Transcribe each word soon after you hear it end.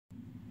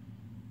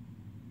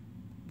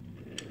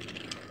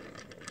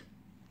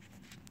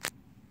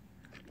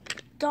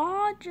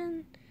Dodge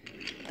and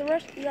the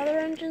rest of the other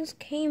engines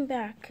came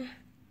back.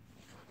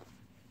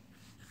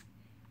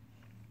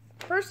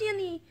 Percy and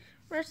the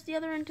rest of the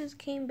other engines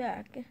came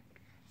back.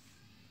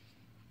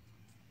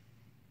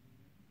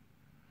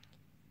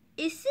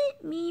 Is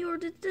it me, or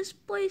did this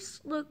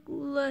place look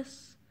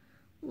less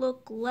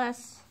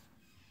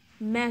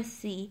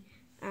messy?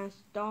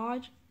 Asked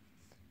Dodge.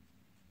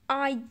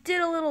 I did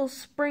a little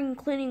spring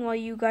cleaning while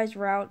you guys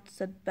were out,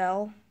 said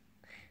Belle.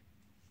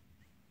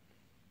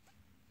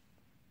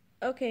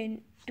 Okay,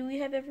 do we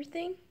have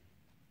everything?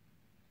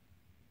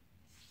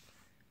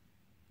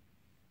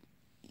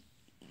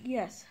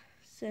 Yes,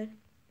 said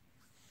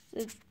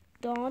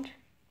Dodge.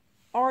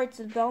 Alright,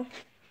 said Belle.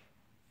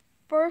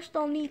 First,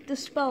 I'll need the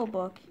spell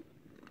book.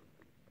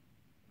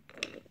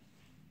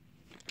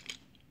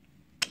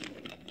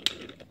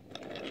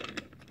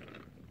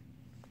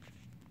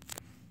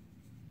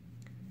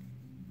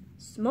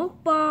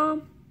 Smoke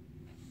bomb.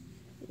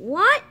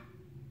 What?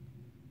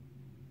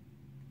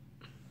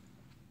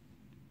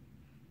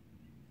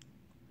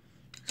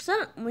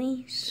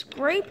 Suddenly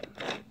scrape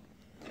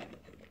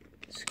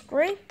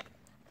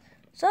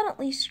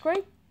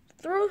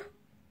through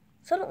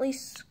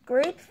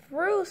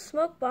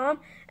smoke bomb,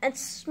 and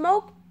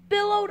smoke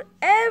billowed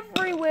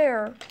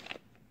everywhere.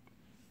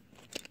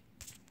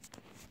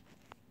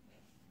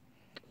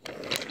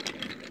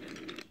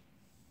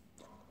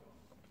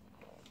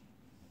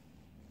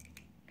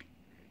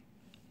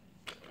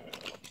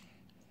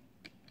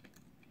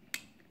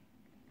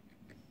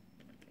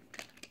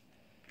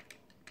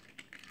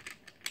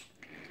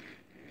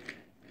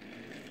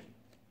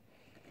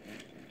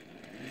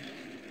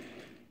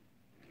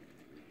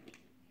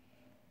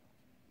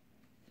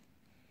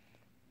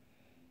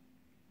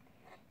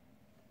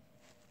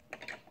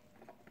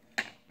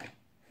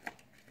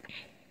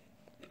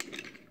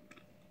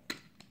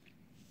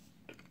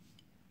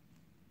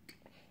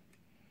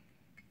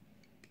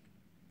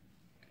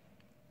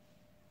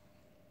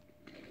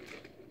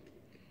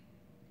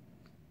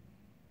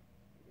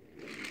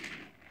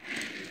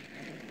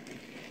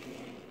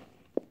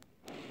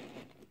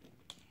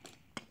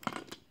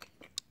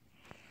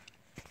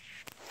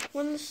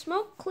 When the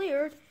smoke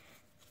cleared,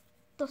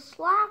 the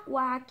slack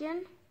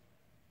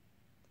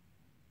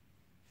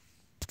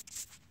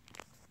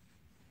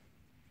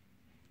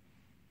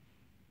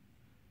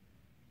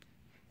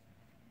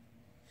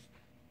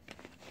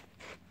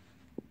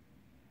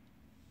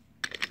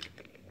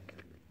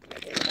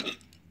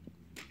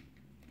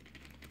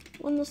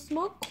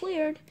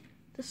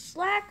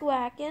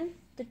wagon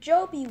the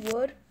Joby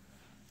wood,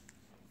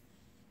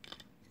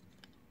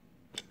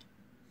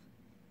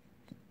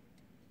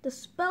 the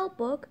spell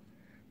book,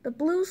 the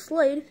blue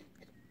slate,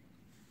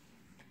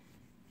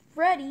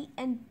 Freddy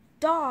and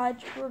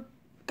Dodge were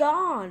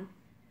gone.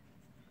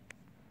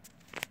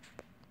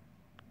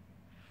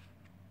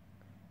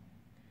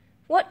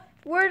 What?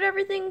 Where'd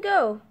everything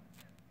go?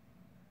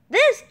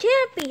 This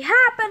can't be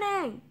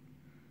happening!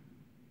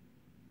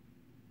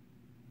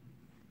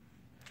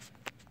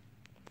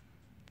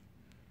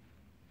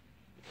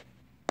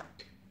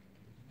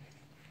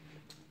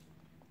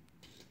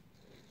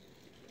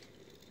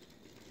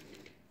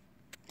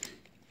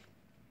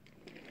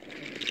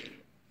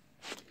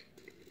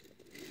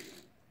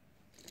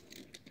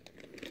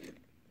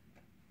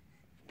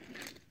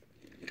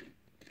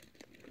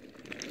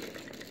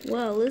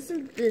 Well,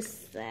 isn't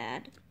this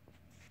sad?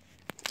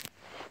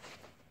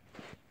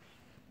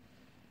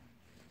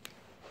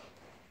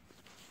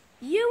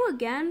 You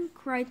again,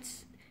 cried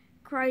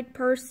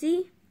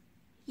Percy.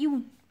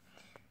 You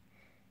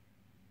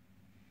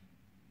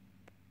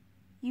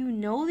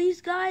know these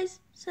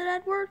guys?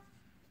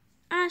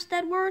 Asked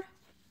Edward.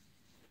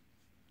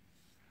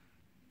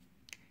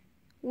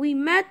 We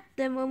met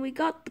them when we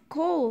got the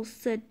coal,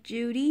 said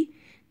Judy.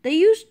 They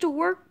used to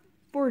work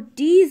for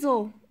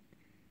Diesel,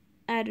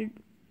 added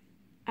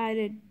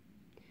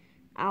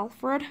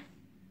Alfred.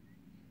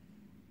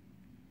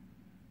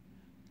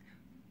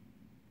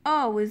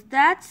 Oh, is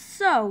that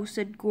so?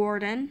 Said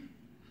Gordon.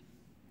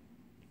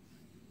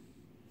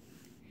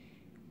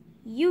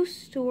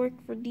 Used to work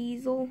for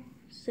Diesel,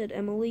 said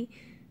Emily.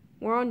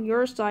 We're on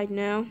your side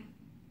now.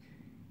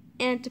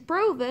 And to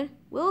prove it,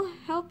 we'll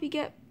help you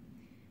get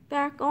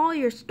back all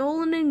your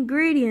stolen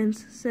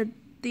ingredients, said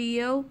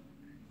Theo.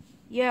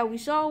 Yeah, we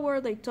saw where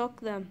they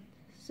took them,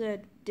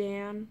 said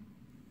Dan.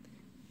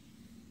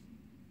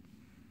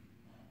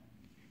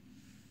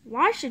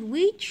 Why should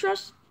we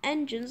trust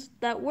engines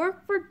that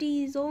work for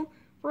Diesel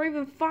for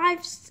even 5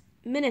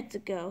 minutes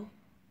ago?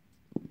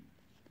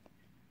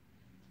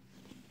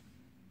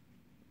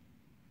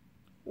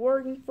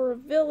 Working for a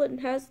villain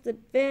has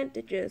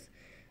advantages,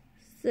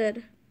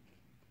 said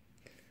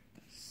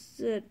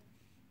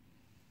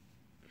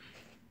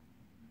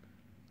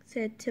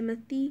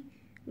Timothy.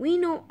 We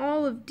know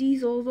all of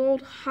Diesel's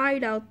old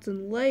hideouts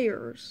and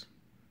lairs.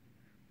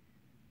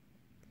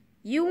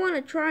 You want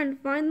to try and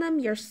find them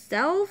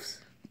yourselves?